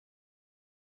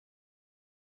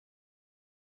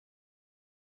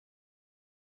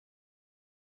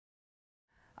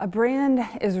A brand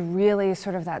is really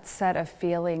sort of that set of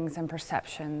feelings and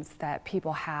perceptions that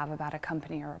people have about a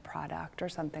company or a product or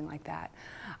something like that.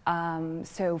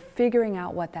 So figuring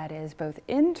out what that is both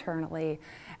internally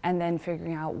and then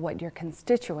figuring out what your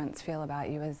constituents feel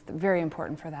about you is very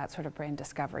important for that sort of brand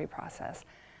discovery process.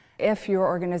 If your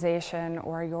organization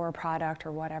or your product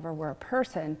or whatever were a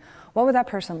person, what would that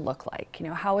person look like? You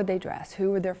know, how would they dress?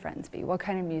 Who would their friends be? What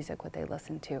kind of music would they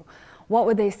listen to? What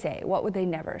would they say? What would they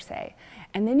never say?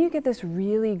 And then you get this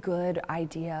really good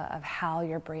idea of how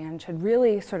your brand should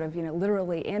really sort of,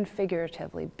 literally and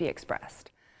figuratively be expressed.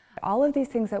 All of these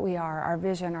things that we are, our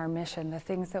vision, our mission, the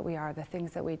things that we are, the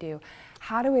things that we do,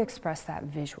 how do we express that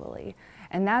visually?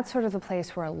 And that's sort of the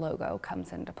place where a logo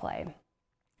comes into play.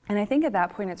 And I think at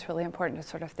that point it's really important to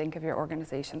sort of think of your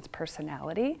organization's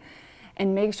personality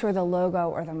and make sure the logo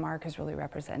or the mark is really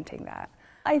representing that.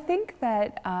 I think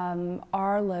that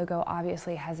our logo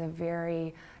obviously has a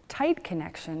very tight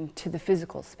connection to the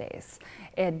physical space.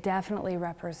 It definitely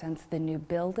represents the new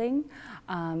building.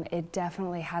 It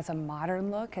definitely has a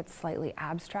modern look. It's slightly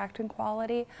abstract in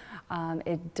quality.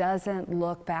 It doesn't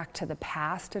look back to the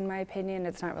past, in my opinion.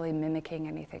 It's not really mimicking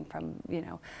anything from,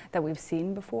 that we've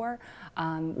seen before.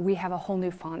 We have a whole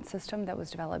new font system that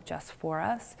was developed just for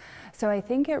us. So I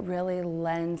think it really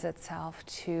lends itself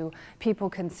to people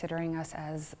considering us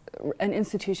as an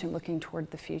institution looking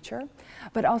toward the future,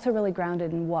 but also really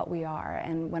grounded in what we are.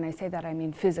 And when I say that, I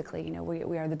mean physically.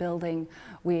 We are the building,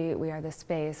 we are the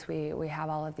space, we have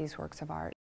all of these works of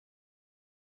art.